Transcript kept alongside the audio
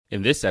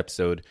In this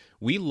episode,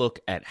 we look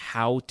at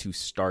how to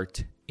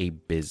start a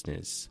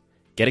business.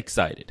 Get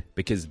excited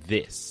because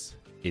this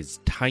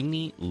is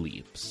Tiny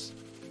Leaps.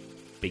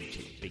 Big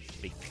change,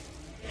 big.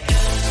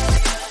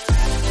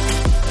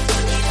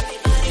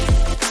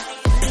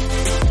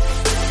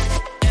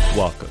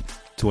 Welcome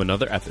to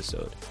another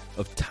episode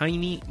of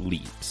Tiny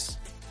Leaps,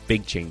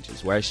 Big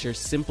Changes, where I share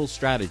simple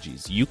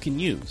strategies you can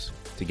use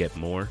to get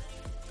more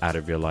out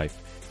of your life.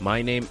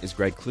 My name is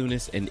Greg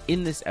Clunis, and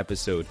in this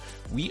episode,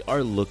 we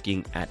are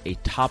looking at a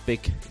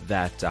topic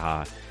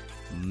that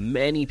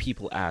many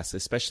people ask,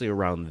 especially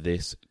around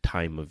this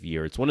time of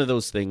year. It's one of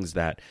those things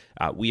that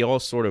we all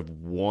sort of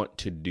want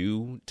to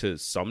do to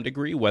some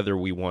degree, whether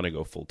we want to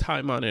go full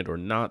time on it or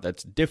not,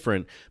 that's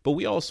different. But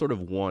we all sort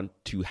of want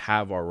to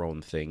have our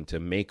own thing, to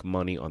make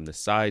money on the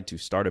side, to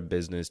start a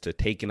business, to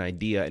take an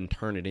idea and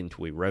turn it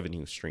into a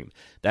revenue stream.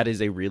 That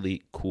is a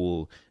really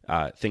cool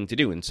thing to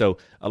do. And so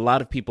a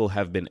lot of people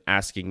have been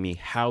asking me,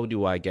 how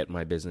do I get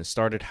my business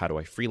started? How do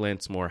I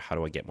freelance more? How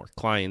do I get more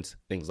clients?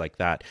 Things like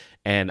that.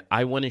 And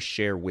I want to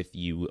share with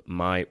you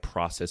my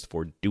process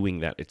for doing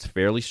that. It's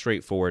fairly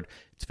straightforward.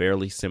 It's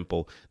fairly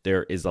simple.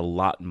 There is a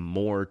lot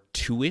more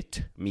to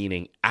it,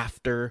 meaning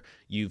after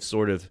you've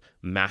sort of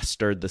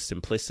mastered the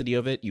simplicity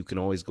of it, you can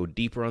always go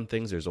deeper on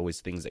things. There's always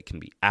things that can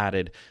be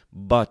added,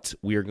 but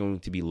we are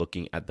going to be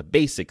looking at the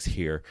basics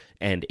here.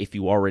 And if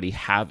you already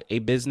have a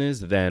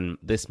business, then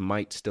this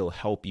might still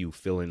help you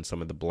fill in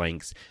some of the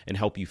blanks and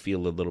help you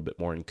feel a little bit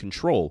more in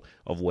control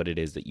of what it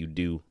is that you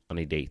do on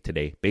a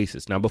day-to-day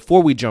basis. Now,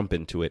 before we jump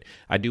into it,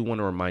 I do want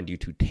to remind you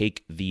to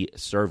take the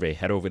survey.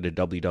 Head over to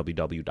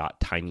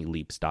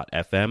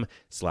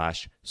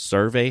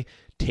www.tinyleaps.fm/survey.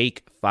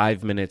 Take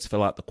 5 minutes,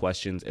 fill out the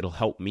questions. It'll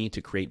help me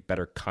to create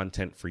better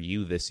content for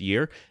you this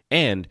year,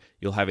 and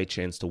you'll have a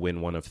chance to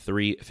win one of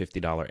 3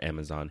 $50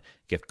 Amazon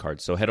gift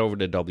cards. So head over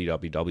to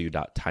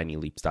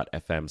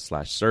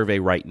www.tinyleaps.fm/survey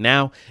right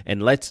now,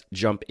 and let's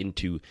jump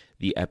into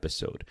the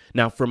episode.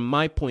 Now, from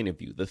my point of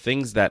view, the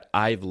things that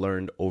I've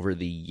learned over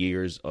the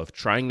years of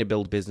trying to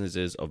build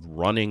businesses, of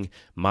running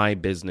my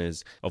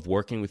business, of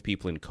working with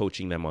people and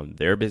coaching them on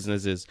their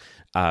businesses,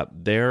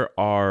 there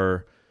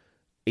are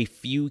a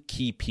few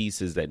key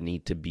pieces that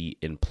need to be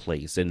in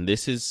place. And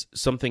this is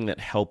something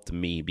that helped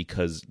me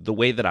because the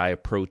way that I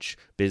approach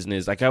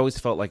business, like I always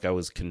felt like I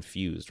was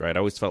confused, right? I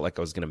always felt like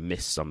I was going to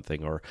miss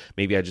something, or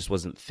maybe I just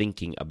wasn't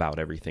thinking about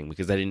everything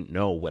because I didn't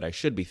know what I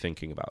should be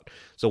thinking about.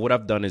 So what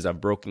I've done is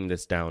I've broken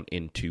this down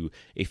into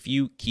a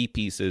few key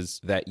pieces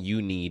that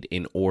you need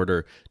in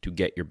order to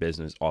get your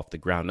business off the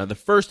ground. Now, the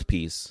first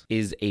piece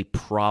is a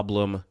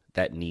problem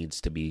that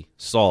needs to be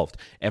solved.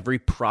 Every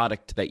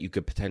product that you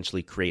could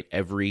potentially create,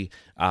 everything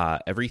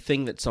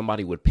that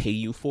somebody would pay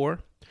you for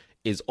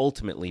is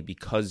ultimately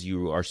because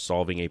you are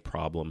solving a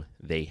problem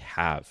they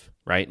have,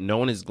 right? No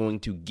one is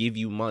going to give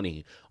you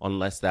money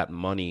unless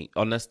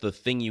the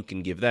thing you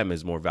can give them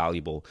is more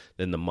valuable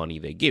than the money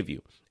they give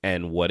you.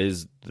 And what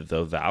is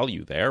the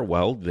value there?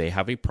 Well, they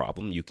have a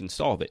problem, you can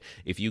solve it.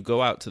 If you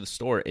go out to the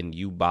store and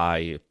you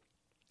buy,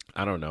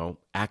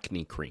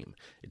 acne cream,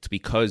 it's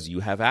because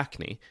you have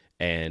acne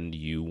and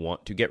you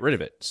want to get rid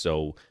of it.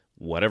 So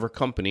whatever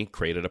company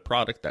created a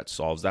product that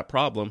solves that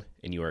problem,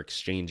 and you are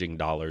exchanging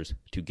dollars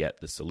to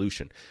get the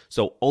solution.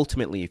 So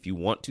ultimately, if you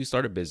want to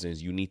start a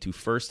business, you need to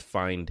first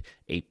find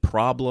a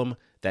problem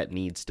that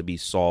needs to be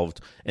solved.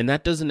 And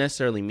that doesn't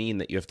necessarily mean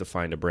that you have to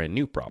find a brand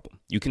new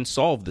problem. You can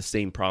solve the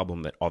same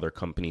problem that other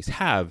companies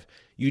have.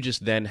 You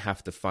just then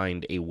have to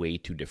find a way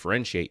to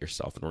differentiate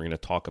yourself. And we're going to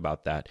talk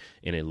about that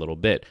in a little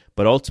bit.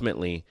 But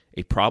ultimately,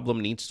 a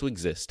problem needs to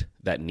exist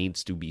that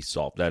needs to be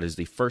solved. That is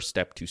the first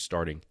step to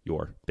starting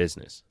your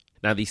business.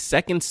 Now, the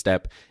second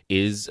step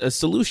is a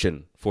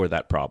solution for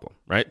that problem,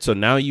 right? So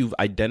now you've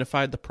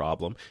identified the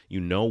problem, you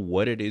know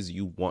what it is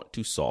you want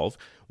to solve.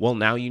 Well,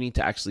 now you need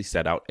to actually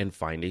set out and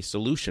find a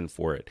solution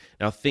for it.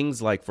 Now,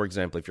 things like, for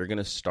example, if you're going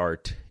to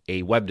start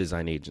a web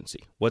design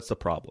agency, what's the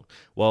problem?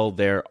 Well,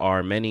 there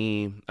are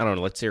many,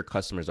 let's say your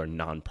customers are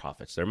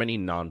nonprofits. There are many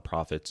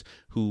nonprofits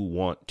who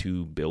want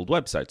to build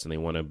websites and they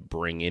want to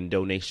bring in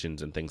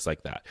donations and things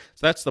like that.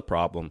 So that's the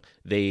problem.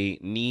 They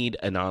need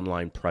an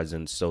online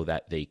presence so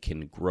that they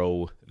can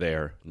grow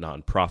their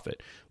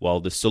nonprofit. Well,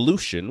 the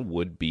solution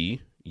would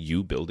be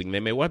you building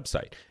them a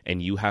website,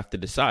 and you have to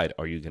decide,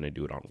 are you going to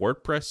do it on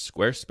WordPress,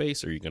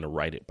 Squarespace, or are you going to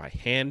write it by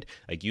hand?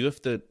 Like, you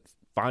have to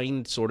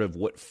find sort of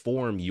what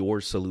form your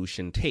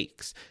solution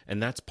takes,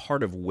 and that's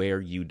part of where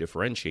you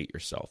differentiate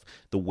yourself.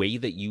 The way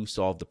that you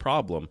solve the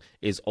problem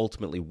is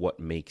ultimately what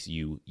makes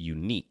you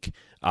unique.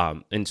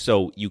 And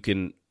so you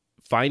can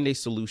find a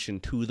solution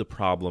to the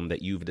problem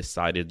that you've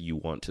decided you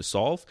want to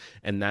solve,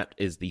 and that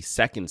is the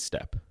second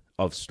step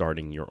of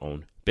starting your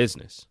own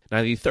business.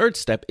 Now, the third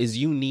step is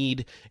you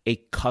need a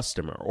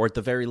customer, or at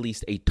the very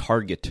least, a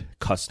target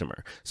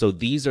customer. So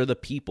these are the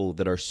people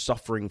that are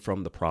suffering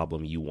from the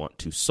problem you want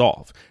to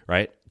solve,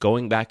 right?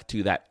 Going back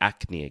to that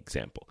acne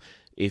example,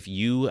 if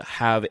you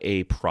have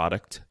a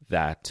product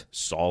that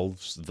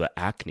solves the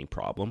acne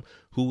problem,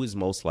 who is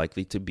most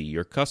likely to be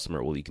your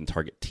customer? Well, you can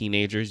target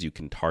teenagers, you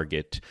can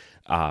target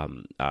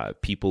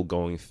people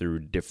going through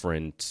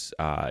different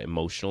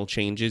emotional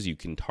changes, you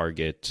can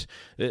target,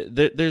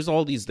 there's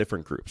all these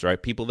different groups,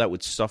 right? People that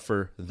would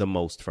suffer the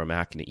most from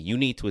acne. You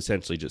need to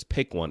essentially just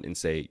pick one and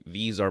say,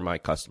 these are my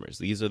customers.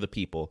 These are the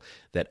people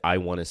that I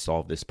want to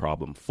solve this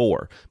problem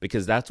for,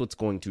 because that's what's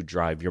going to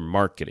drive your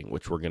marketing,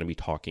 which we're going to be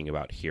talking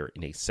about here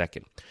in a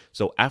second.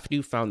 So after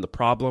you found the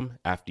problem,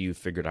 after you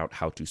figured out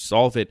how to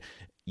solve it,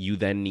 you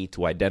then need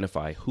to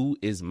identify, who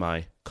is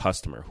my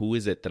customer? Who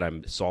is it that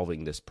I'm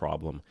solving this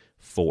problem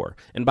for?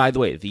 And by the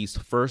way, these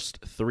first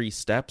 3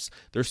 steps,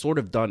 they're sort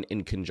of done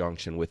in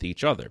conjunction with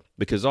each other,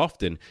 because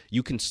often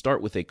you can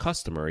start with a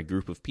customer, a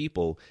group of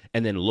people,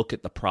 and then look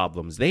at the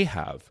problems they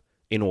have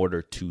in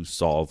order to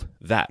solve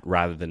that,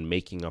 rather than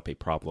making up a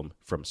problem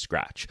from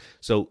scratch.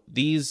 So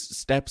these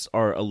steps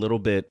are a little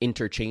bit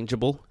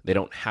interchangeable. They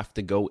don't have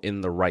to go in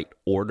the right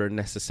order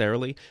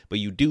necessarily, but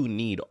you do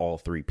need all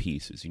 3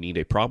 pieces. You need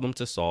a problem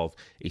to solve,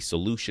 a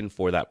solution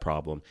for that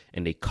problem,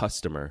 and a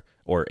customer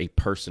or a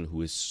person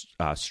who is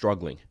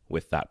struggling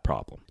with that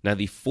problem. Now,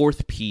 the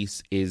 4th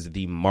piece is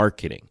the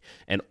marketing.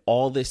 And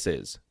all this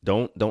is,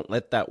 don't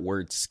let that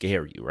word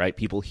scare you, right?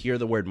 People hear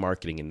the word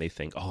marketing and they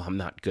think, oh, I'm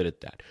not good at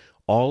that.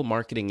 All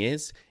marketing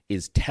is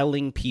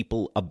telling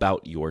people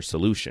about your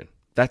solution.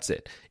 That's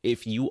it.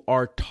 If you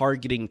are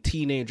targeting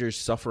teenagers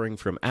suffering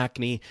from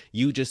acne,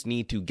 you just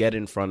need to get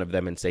in front of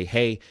them and say,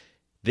 hey,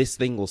 this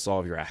thing will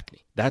solve your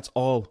acne. That's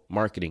all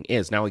marketing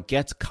is. Now, it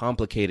gets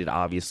complicated,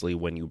 obviously,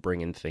 when you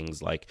bring in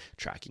things like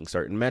tracking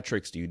certain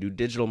metrics. Do you do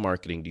digital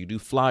marketing? Do you do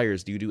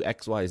flyers? Do you do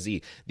X, Y,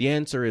 Z? The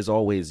answer is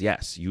always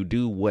yes. You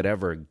do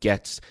whatever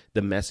gets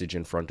the message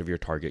in front of your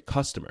target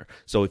customer.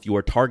 So if you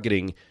are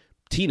targeting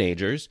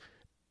teenagers,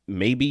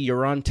 maybe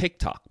you're on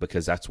TikTok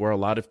because that's where a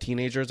lot of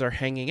teenagers are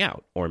hanging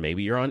out, or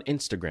maybe you're on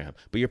Instagram,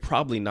 but you're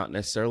probably not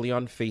necessarily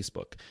on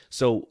Facebook.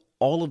 So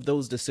all of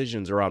those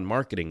decisions around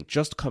marketing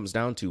just comes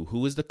down to,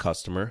 who is the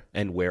customer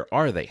and where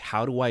are they?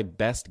 How do I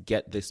best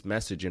get this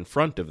message in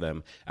front of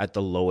them at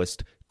the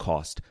lowest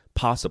cost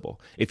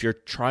possible? If you're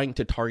trying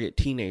to target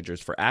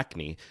teenagers for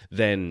acne,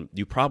 then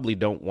you probably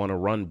don't want to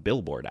run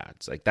billboard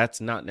ads. Like,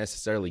 that's not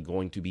necessarily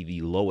going to be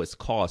the lowest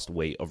cost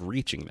way of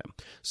reaching them.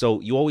 So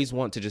you always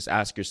want to just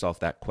ask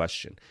yourself that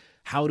question.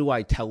 How do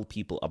I tell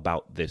people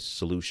about this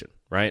solution,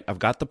 right? I've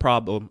got the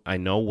problem. I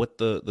know what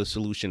the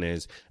solution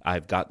is.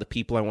 I've got the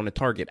people I want to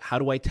target. How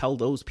do I tell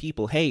those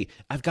people, hey,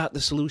 I've got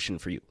the solution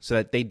for you, so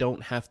that they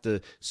don't have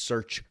to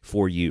search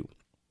for you?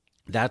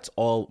 That's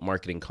all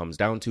marketing comes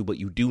down to, but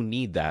you do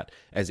need that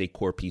as a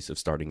core piece of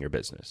starting your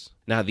business.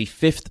 Now, the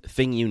 5th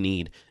thing you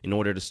need in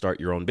order to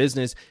start your own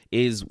business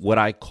is what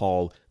I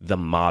call the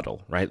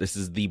model, right? This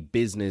is the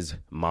business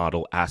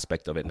model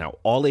aspect of it. Now,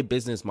 all a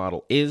business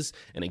model is,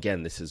 and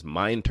again, this is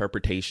my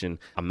interpretation.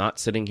 I'm not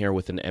sitting here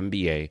with an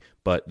MBA,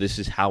 but this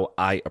is how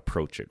I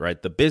approach it,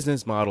 right? The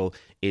business model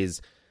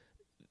is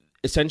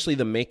essentially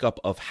the makeup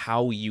of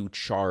how you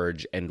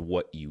charge and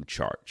what you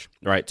charge,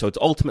 right? So it's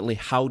ultimately,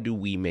 how do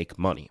we make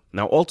money?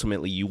 Now,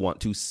 ultimately, you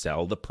want to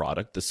sell the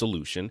product, the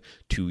solution,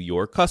 to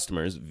your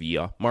customers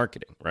via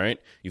marketing, right?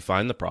 You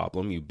find the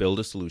problem, you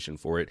build a solution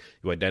for it,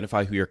 you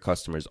identify who your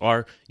customers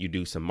are, you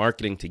do some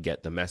marketing to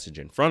get the message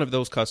in front of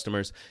those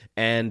customers,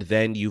 and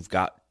then you've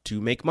got to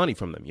make money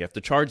from them. You have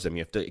to charge them.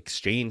 You have to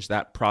exchange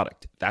that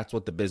product. That's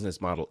what the business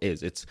model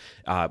is. It's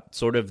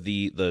sort of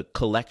the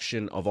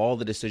collection of all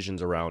the decisions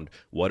around,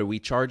 what are we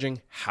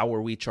charging? How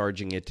are we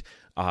charging it?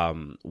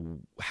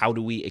 How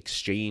do we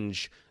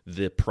exchange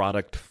the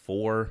product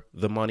for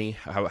the money?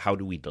 How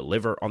do we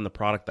deliver on the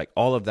product? Like,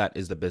 all of that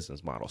is the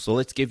business model. So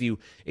let's give you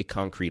a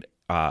concrete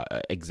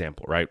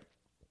example, right?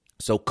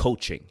 So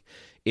coaching.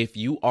 If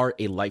you are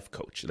a life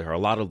coach, there are a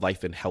lot of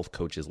life and health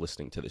coaches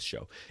listening to this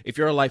show. If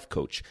you're a life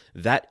coach,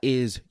 that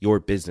is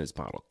your business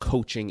model.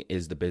 Coaching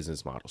is the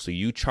business model. So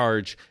you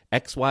charge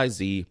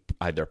XYZ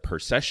either per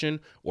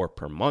session or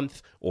per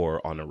month or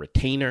on a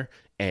retainer,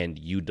 and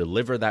you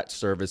deliver that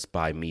service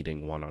by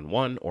meeting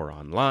one-on-one or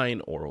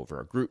online or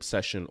over a group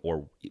session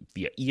or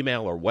via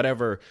email or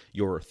whatever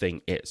your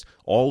thing is.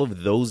 All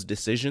of those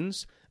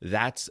decisions,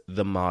 that's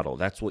the model.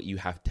 That's what you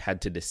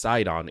had to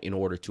decide on in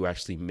order to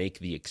actually make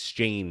the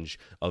exchange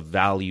of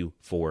value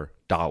for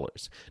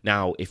dollars.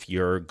 Now, if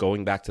you're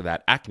going back to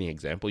that acne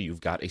example,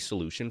 you've got a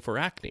solution for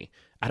acne.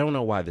 I don't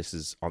know why this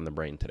is on the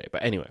brain today,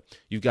 but anyway,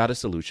 you've got a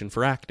solution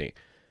for acne.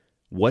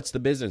 What's the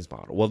business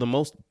model? Well, the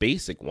most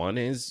basic one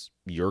is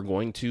you're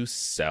going to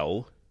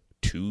sell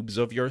tubes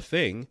of your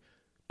thing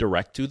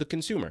direct to the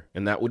consumer,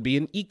 and that would be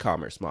an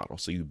e-commerce model.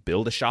 So you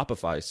build a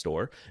Shopify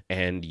store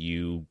and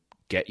you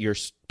get your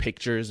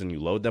pictures and you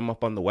load them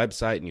up on the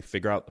website and you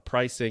figure out the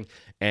pricing,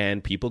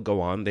 and people go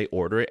on, they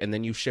order it, and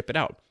then you ship it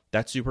out.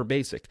 That's super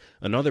basic.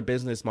 Another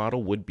business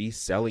model would be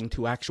selling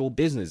to actual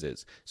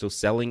businesses. So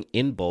selling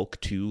in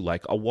bulk to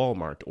like a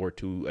Walmart or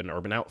to an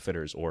Urban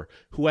Outfitters or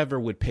whoever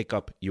would pick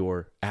up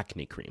your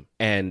acne cream.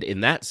 And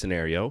in that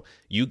scenario,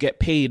 you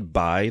get paid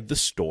by the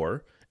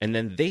store, and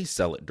then they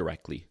sell it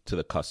directly to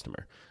the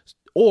customer.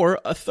 Or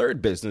a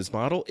third business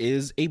model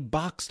is a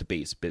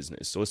box-based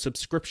business, so a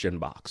subscription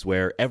box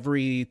where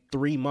every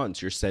 3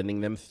 months you're sending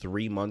them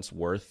 3 months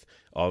worth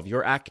of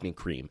your acne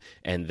cream,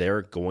 and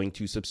they're going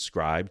to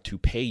subscribe to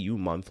pay you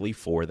monthly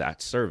for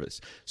that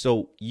service.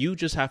 So you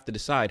just have to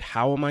decide,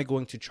 how am I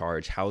going to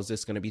charge? How is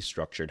this going to be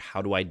structured?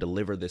 How do I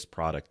deliver this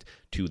product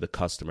to the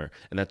customer?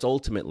 And that's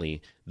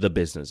ultimately the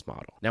business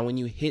model. Now, when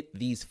you hit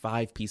these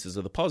 5 pieces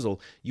of the puzzle,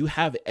 you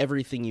have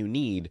everything you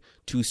need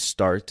to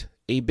start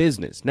a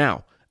business.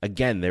 Now,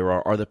 again, there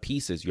are other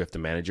pieces. You have to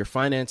manage your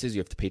finances.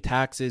 You have to pay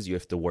taxes. You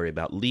have to worry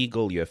about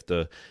legal. You have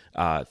to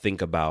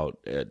think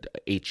about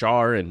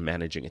HR and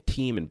managing a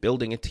team and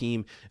building a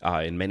team.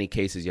 In many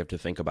cases, you have to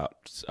think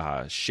about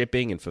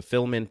shipping and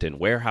fulfillment and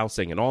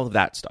warehousing and all of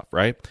that stuff,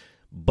 right?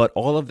 But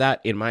all of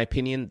that, in my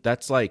opinion,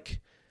 that's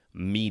like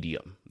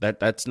medium.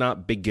 That's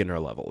not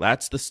beginner level.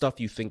 That's the stuff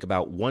you think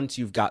about once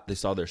you've got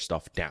this other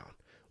stuff down.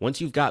 Once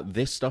you've got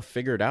this stuff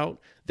figured out,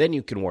 then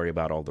you can worry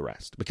about all the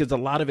rest, because a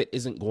lot of it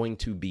isn't going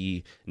to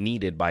be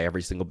needed by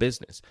every single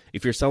business.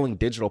 If you're selling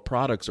digital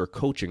products or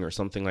coaching or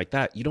something like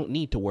that, you don't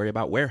need to worry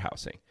about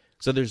warehousing.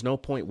 So there's no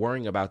point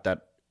worrying about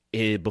that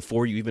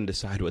before you even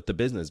decide what the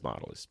business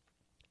model is.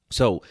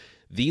 So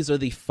these are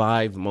the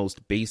 5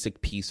 most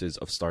basic pieces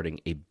of starting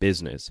a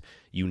business.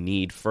 You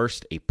need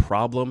first a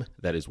problem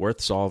that is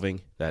worth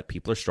solving, that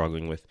people are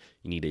struggling with.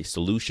 You need a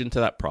solution to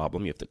that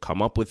problem. You have to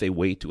come up with a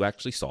way to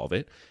actually solve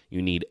it.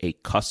 You need a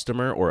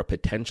customer or a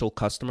potential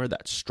customer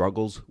that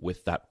struggles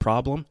with that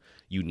problem.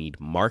 You need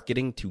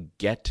marketing to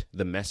get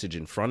the message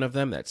in front of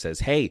them that says,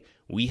 hey,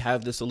 we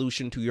have the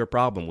solution to your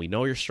problem. We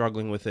know you're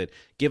struggling with it.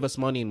 Give us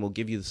money and we'll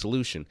give you the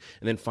solution.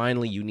 And then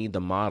finally, you need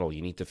the model.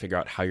 You need to figure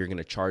out how you're going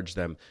to charge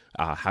them,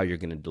 how you're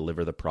going to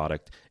deliver the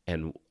product,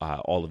 and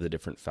all of the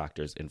different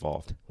factors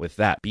involved with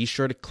that. Be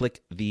sure to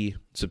click the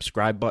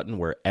subscribe button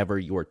wherever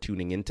you are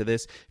tuning into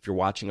this. If you're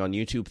watching on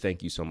YouTube,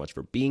 thank you so much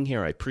for being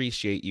here. I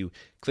appreciate you.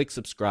 Click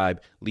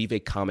subscribe, leave a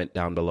comment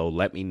down below.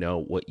 Let me know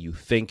what you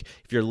think.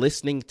 If you're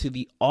listening to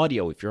the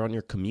audio, if you're on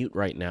your commute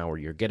right now or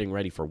you're getting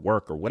ready for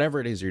work or whatever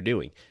it is you're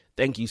doing,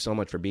 thank you so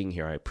much for being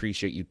here. I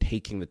appreciate you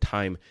taking the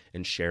time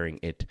and sharing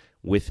it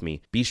with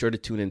me. Be sure to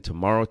tune in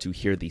tomorrow to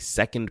hear the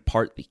second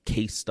part, the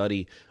case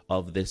study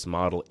of this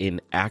model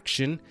in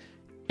action.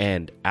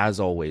 And as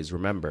always,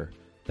 remember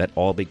that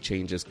all big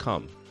changes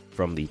come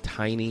from the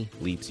tiny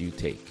leaps you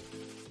take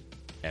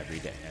every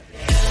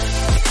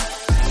day.